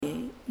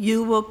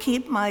you will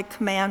keep my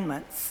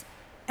commandments,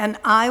 and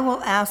I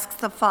will ask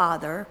the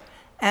Father,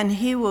 and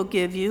he will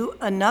give you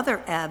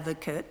another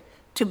advocate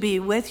to be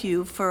with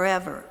you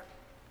forever.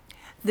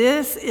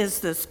 This is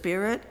the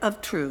Spirit of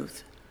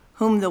truth,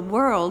 whom the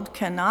world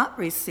cannot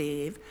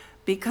receive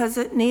because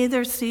it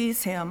neither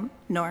sees him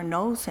nor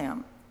knows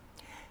him.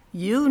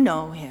 You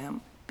know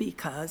him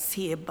because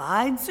he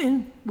abides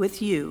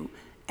with you,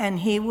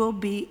 and he will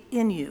be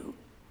in you.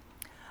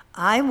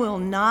 I will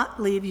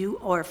not leave you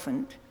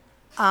orphaned.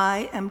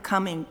 I am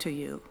coming to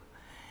you.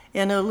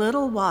 In a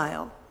little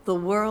while, the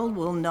world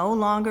will no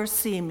longer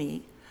see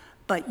me,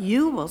 but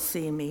you will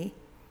see me.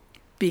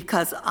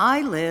 Because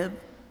I live,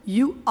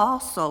 you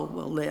also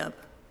will live.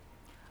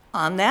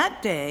 On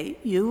that day,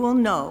 you will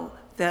know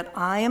that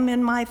I am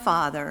in my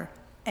Father,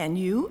 and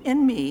you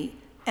in me,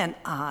 and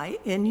I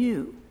in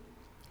you.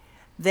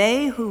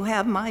 They who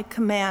have my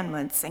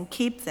commandments and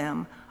keep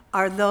them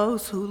are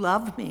those who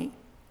love me.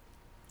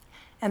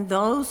 And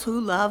those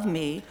who love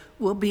me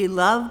will be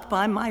loved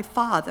by my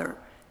Father,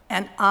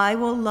 and I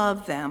will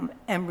love them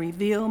and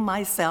reveal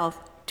myself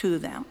to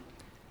them.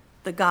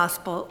 The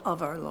gospel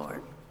of our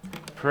Lord.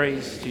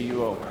 Praise to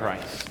you, O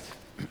Christ.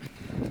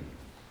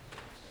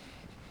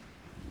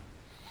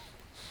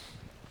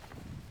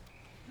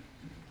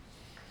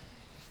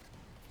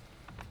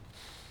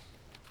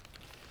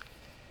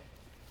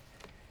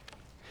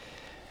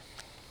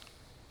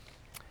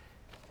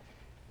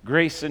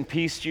 Grace and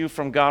peace to you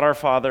from God our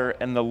Father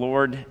and the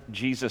Lord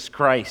Jesus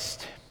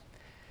Christ.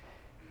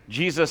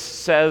 Jesus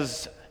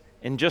says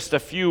in just a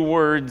few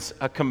words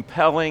a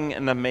compelling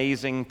and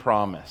amazing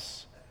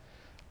promise.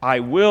 I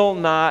will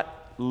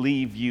not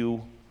leave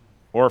you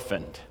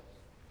orphaned.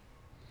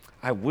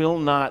 I will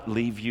not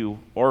leave you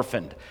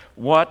orphaned.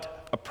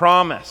 What a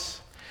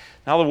promise.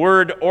 Now the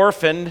word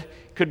orphaned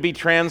could be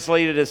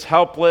translated as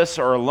helpless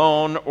or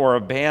alone or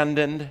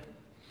abandoned.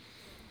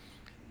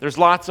 There's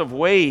lots of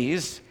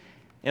ways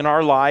in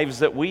our lives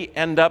that we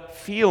end up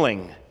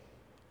feeling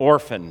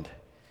orphaned.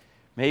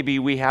 Maybe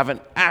we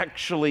haven't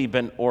actually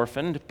been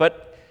orphaned,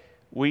 but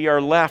we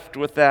are left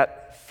with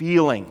that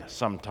feeling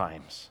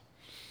sometimes.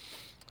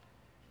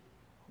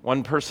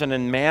 One person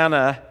in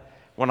Manna,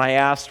 when I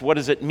asked, what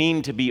does it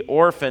mean to be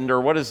orphaned, or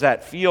what does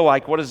that feel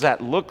like, what does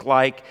that look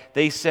like,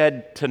 they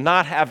said, to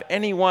not have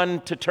anyone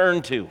to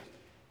turn to.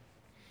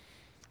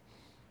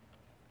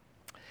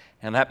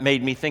 And that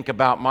made me think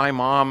about my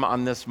mom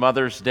on this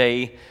Mother's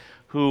Day,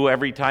 who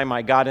every time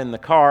I got in the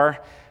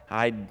car,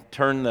 I'd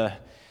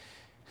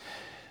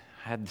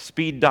had the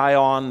speed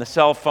dial on the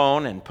cell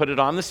phone and put it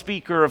on the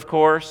speaker, of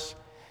course,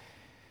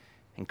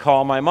 and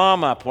call my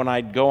mom up when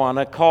I'd go on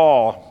a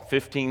call,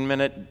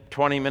 15-minute,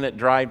 20-minute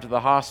drive to the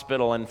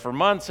hospital. And for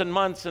months and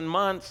months and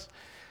months,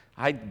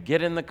 I'd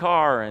get in the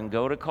car and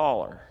go to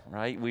call her,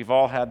 right? We've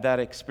all had that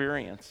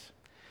experience.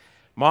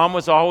 Mom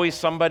was always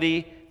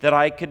somebody that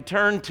I could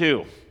turn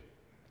to.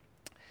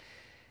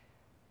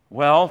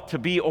 Well, to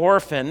be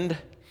orphaned,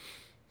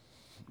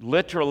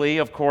 literally,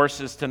 of course,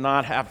 is to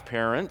not have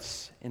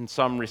parents in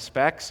some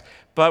respects,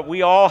 but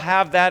we all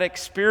have that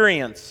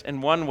experience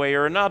in one way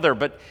or another.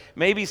 But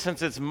maybe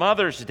since it's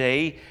Mother's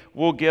Day,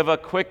 we'll give a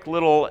quick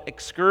little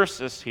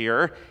excursus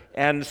here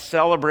and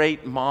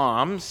celebrate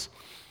moms.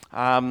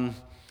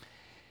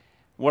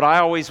 What I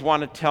always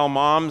want to tell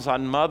moms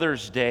on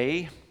Mother's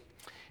Day,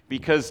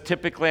 because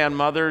typically on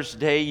Mother's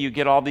Day you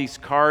get all these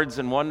cards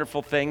and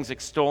wonderful things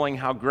extolling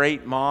how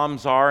great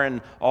moms are and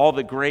all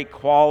the great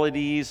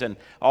qualities, and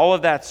all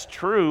of that's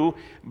true,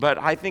 but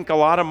I think a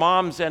lot of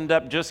moms end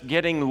up just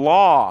getting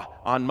law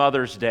on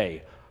Mother's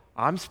Day.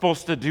 I'm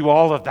supposed to do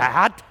all of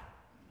that?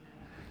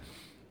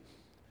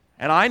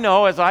 And I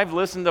know as I've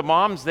listened to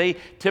moms, they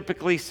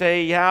typically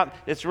say, yeah,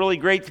 it's really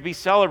great to be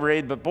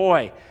celebrated, but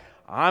boy,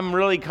 I'm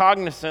really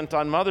cognizant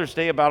on Mother's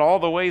Day about all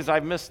the ways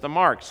I've missed the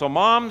mark. So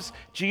moms,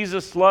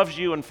 Jesus loves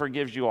you and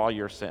forgives you all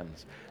your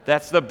sins.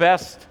 That's the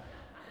best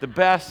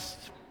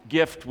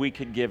gift we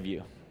could give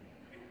you.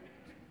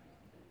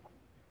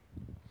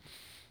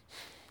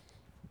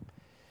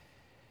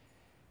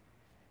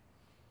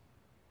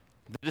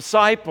 The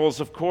disciples,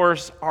 of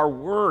course, are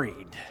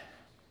worried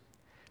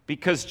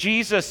because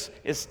Jesus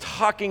is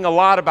talking a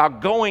lot about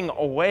going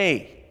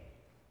away.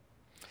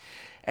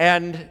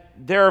 And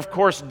they're, of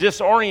course,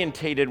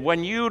 disorientated.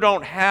 When you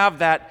don't have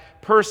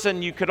that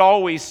person you could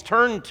always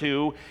turn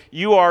to,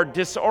 you are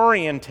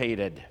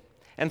disorientated.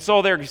 And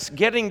so they're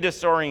getting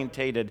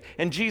disorientated.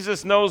 And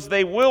Jesus knows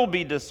they will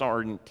be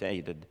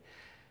disorientated.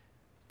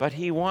 But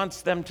he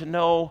wants them to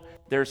know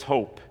there's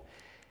hope.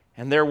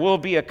 And there will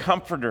be a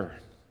comforter.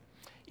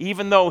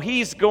 Even though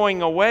he's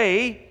going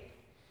away,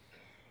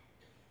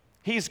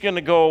 he's going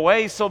to go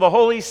away so the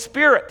Holy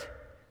Spirit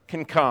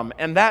can come.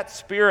 And that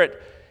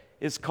Spirit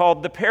is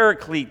called the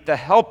Paraclete, the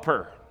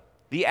helper,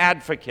 the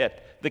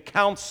advocate, the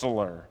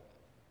counselor.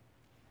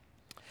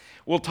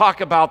 We'll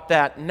talk about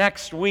that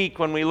next week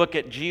when we look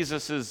at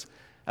Jesus'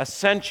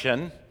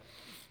 ascension.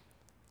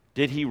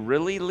 Did he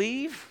really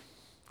leave?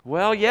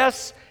 Well,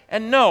 yes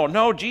and no.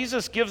 No,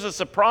 Jesus gives us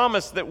a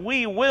promise that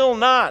we will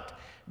not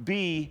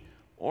be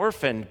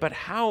orphaned. But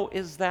how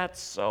is that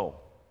so?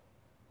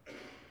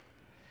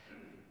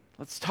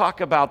 Let's talk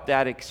about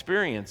that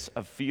experience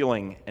of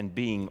feeling and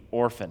being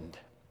orphaned.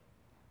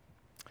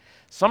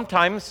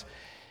 Sometimes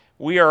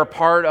we are a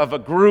part of a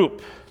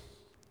group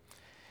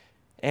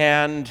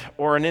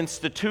or an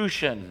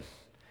institution,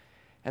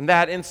 and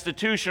that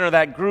institution or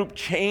that group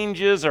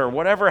changes or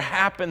whatever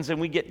happens, and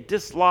we get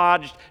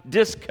dislodged,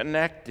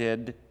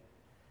 disconnected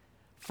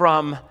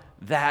from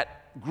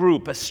that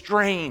group,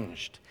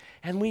 estranged,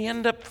 and we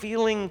end up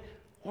feeling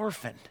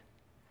orphaned.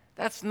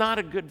 That's not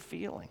a good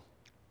feeling.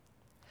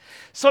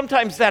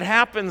 Sometimes that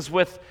happens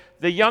with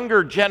the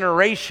younger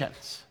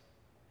generations.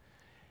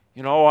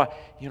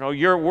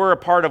 We're a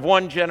part of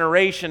one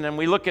generation, and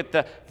we look at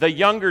the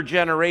younger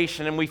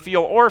generation and we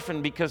feel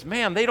orphaned because,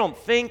 man, they don't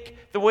think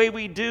the way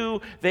we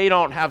do. They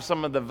don't have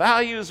some of the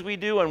values we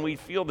do, and we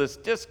feel this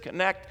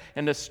disconnect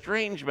and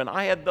estrangement.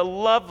 I had the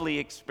lovely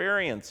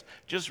experience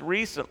just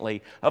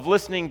recently of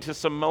listening to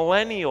some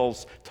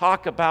millennials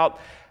talk about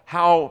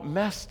how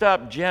messed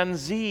up Gen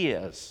Z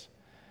is.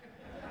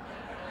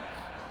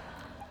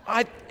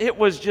 It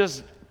was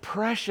just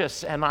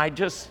precious, and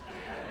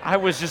I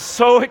was just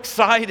so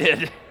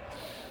excited.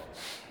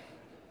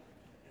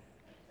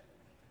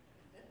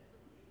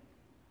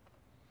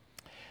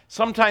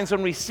 Sometimes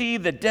when we see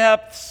the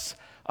depths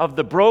of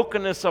the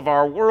brokenness of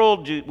our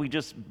world, we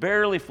just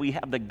barely, if we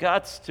have the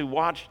guts to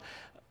watch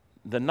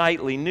the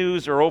nightly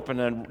news or open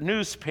a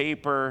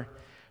newspaper,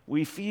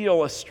 we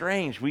feel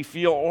estranged, we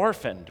feel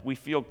orphaned, we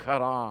feel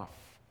cut off.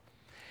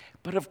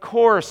 But of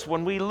course,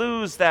 when we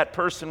lose that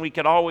person we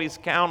could always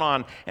count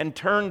on and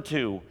turn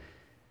to,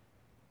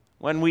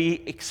 when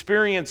we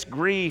experience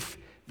grief,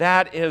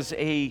 that is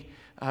a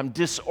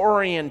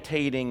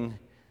disorientating,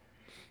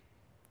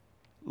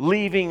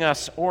 leaving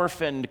us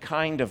orphaned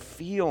kind of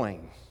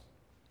feeling.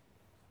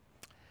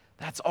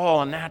 That's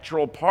all a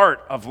natural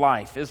part of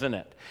life, isn't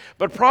it?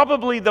 But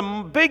probably the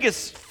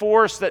biggest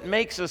force that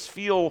makes us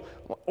feel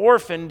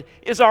orphaned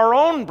is our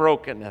own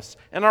brokenness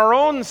and our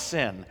own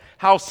sin.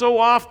 How so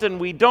often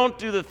we don't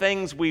do the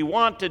things we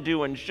want to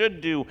do and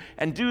should do,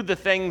 and do the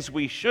things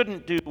we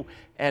shouldn't do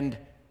and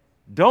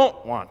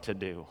don't want to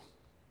do.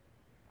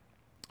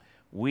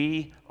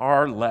 We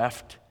are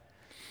left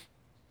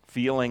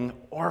feeling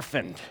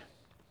orphaned.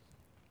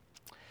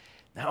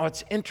 Now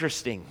it's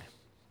interesting.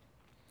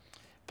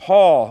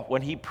 Paul,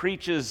 when he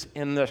preaches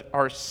in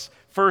our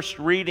first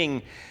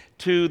reading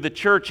to the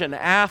church in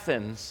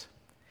Athens,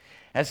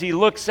 as he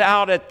looks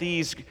out at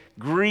these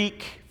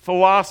Greek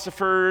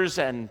philosophers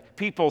and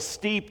people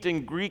steeped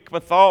in Greek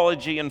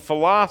mythology and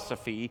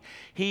philosophy,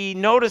 he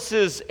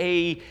notices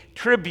a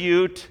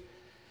tribute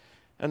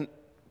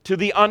to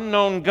the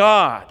unknown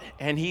God.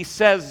 And he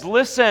says,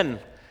 listen,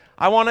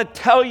 I want to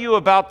tell you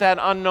about that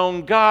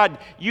unknown God.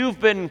 You've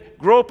been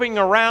groping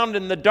around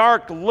in the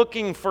dark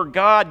looking for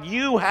God.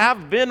 You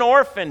have been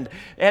orphaned.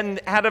 And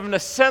out of a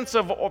sense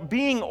of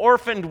being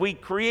orphaned, we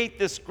create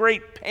this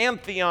great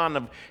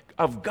pantheon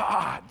of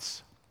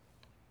gods.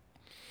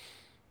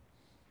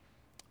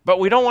 But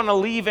we don't want to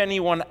leave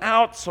anyone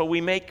out, so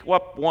we make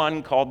up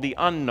one called the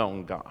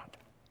unknown God.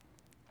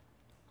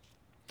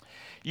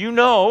 You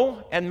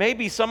know, and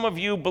maybe some of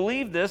you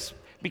believe this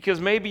because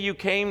maybe you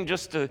came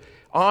just to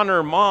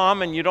honor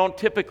mom and you don't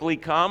typically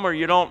come, or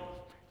you don't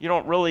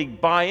really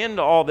buy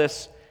into all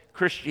this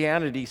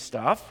Christianity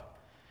stuff,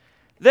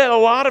 that a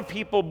lot of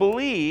people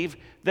believe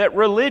that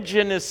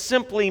religion is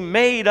simply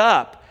made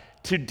up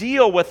to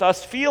deal with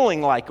us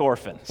feeling like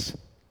orphans.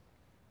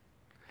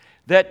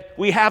 That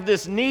we have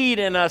this need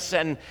in us,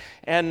 and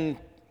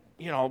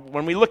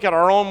when we look at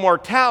our own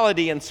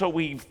mortality, and so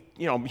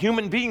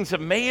human beings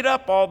have made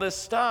up all this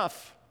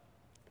stuff.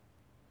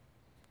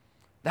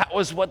 That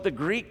was what the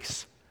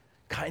Greeks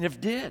kind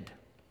of did.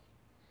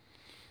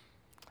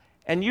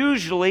 And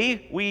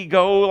usually we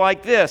go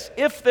like this: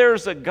 if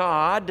there's a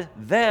God,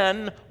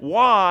 then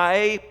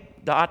why ...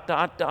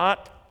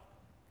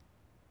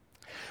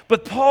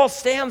 But Paul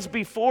stands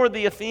before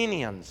the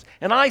Athenians,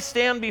 and I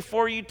stand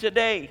before you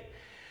today,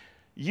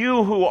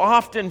 you who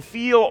often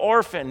feel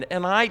orphaned,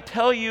 and I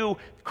tell you,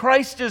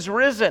 Christ is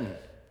risen.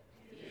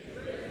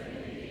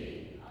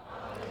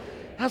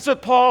 That's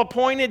what Paul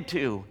pointed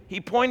to. He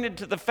pointed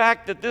to the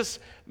fact that this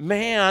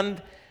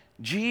man,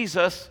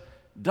 Jesus,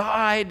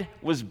 died,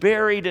 was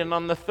buried, and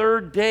on the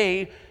third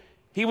day,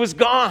 he was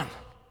gone.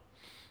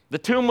 The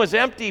tomb was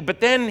empty,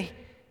 but then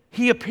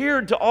he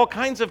appeared to all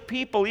kinds of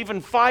people, even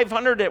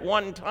 500 at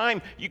one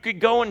time. You could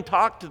go and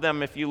talk to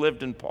them if you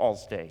lived in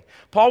Paul's day.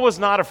 Paul was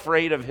not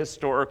afraid of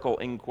historical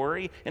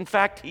inquiry. In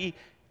fact, he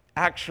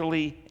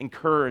actually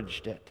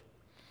encouraged it.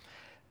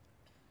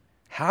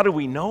 How do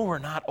we know we're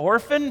not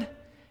orphaned?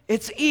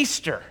 It's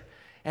Easter,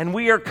 and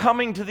we are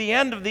coming to the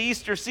end of the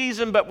Easter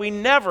season, but we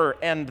never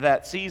end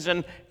that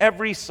season.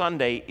 Every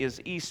Sunday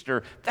is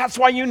Easter. That's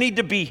why you need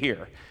to be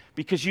here,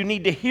 because you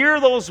need to hear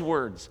those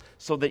words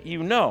so that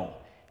you know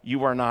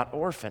you are not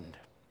orphaned.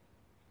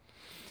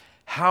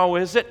 How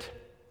is it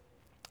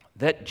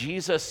that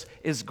Jesus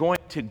is going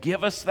to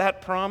give us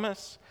that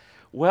promise?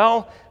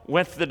 Well,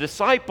 with the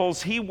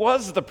disciples, he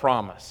was the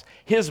promise.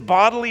 His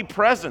bodily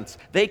presence.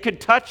 They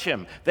could touch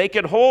him. They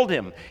could hold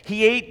him.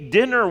 He ate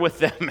dinner with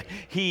them.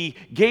 He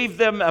gave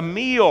them a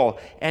meal,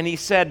 and he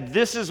said,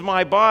 "This is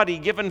my body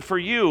given for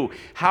you."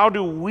 How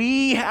do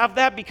we have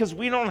that? Because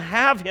we don't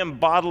have him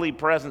bodily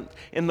present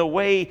in the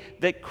way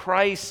that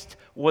Christ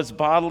was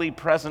bodily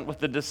present with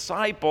the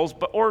disciples,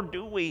 or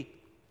do we?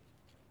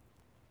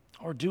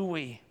 Or do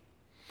we?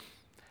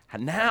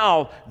 And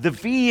now, the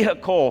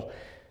vehicle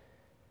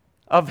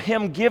of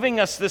him giving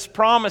us this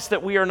promise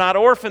that we are not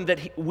orphaned,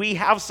 that we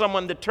have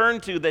someone to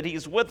turn to, that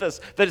he's with us,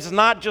 that it's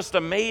not just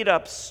a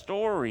made-up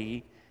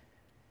story,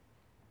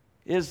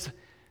 is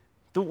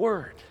the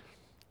Word.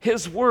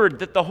 His Word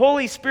that the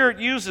Holy Spirit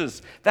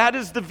uses. That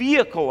is the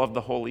vehicle of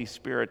the Holy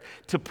Spirit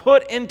to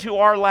put into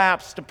our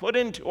laps, to put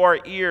into our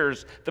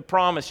ears the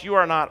promise, you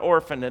are not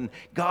orphaned and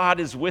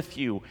God is with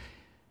you,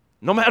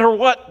 no matter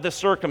what the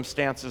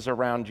circumstances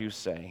around you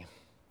say.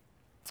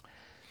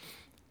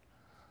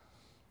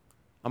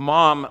 A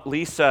mom,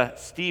 Lisa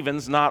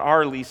Stevens, not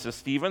our Lisa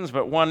Stevens,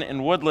 but one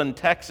in Woodland,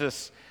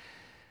 Texas,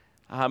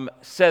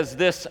 says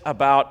this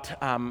about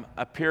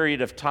a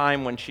period of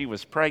time when she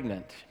was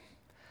pregnant.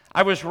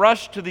 "I was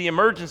rushed to the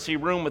emergency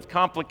room with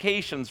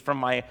complications from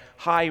my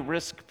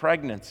high-risk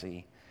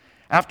pregnancy.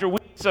 After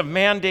weeks of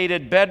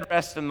mandated bed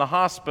rest in the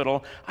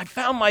hospital, I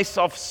found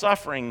myself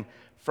suffering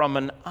from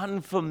an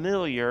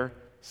unfamiliar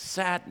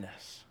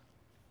sadness.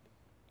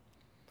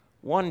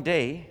 One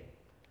day,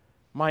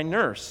 my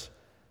nurse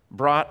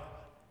brought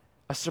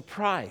a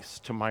surprise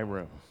to my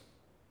room.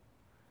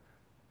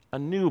 A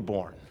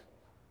newborn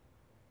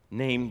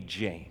named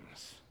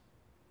James.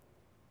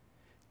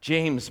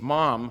 James'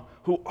 mom,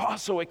 who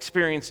also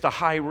experienced a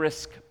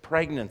high-risk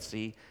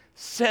pregnancy,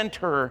 sent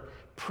her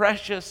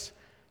precious,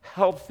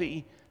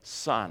 healthy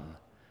son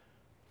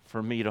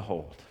for me to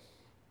hold."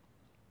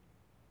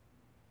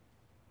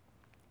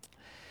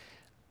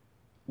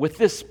 With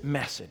this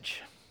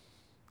message,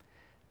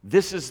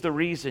 this is the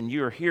reason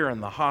you're here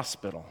in the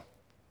hospital.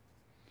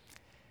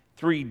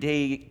 3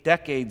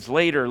 decades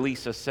later,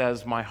 Lisa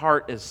says, "My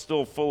heart is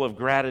still full of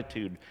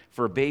gratitude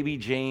for baby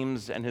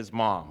James and his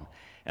mom,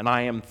 and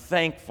I am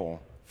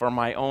thankful for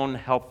my own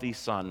healthy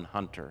son,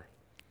 Hunter."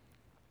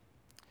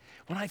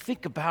 When I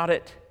think about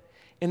it,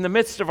 in the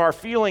midst of our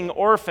feeling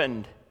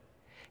orphaned,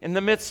 in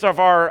the midst of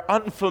our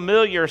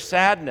unfamiliar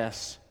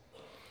sadness,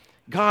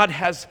 God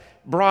has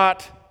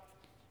brought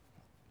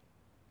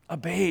a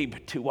babe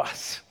to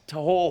us to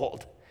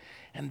hold,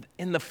 and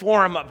in the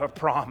form of a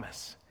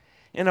promise,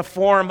 in a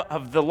form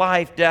of the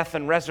life, death,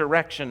 and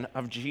resurrection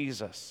of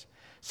Jesus,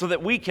 so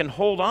that we can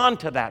hold on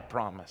to that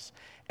promise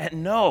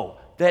and know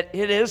that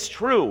it is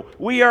true.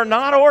 We are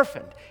not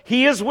orphaned.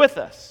 He is with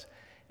us,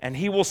 and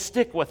he will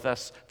stick with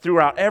us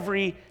throughout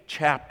every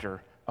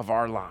chapter of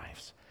our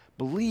lives.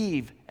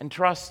 Believe and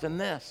trust in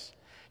this.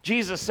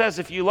 Jesus says,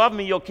 "If you love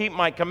me, you'll keep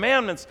my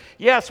commandments."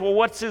 Yes, well,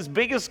 what's his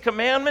biggest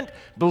commandment?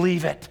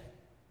 Believe it.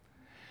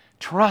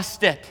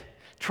 Trust it.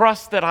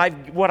 Trust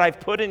that what I've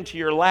put into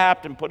your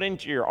lap and put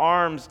into your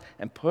arms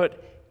and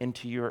put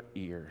into your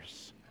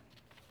ears.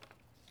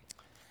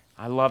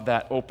 I love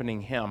that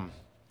opening hymn.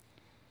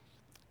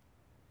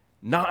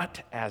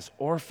 "Not as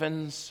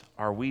orphans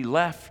are we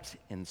left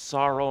in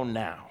sorrow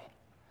now.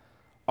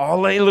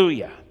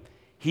 Alleluia,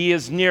 he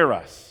is near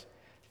us.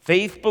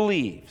 Faith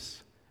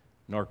believes,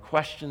 nor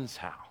questions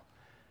how,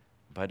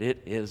 but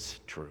it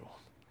is true."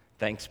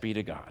 Thanks be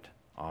to God.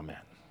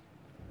 Amen.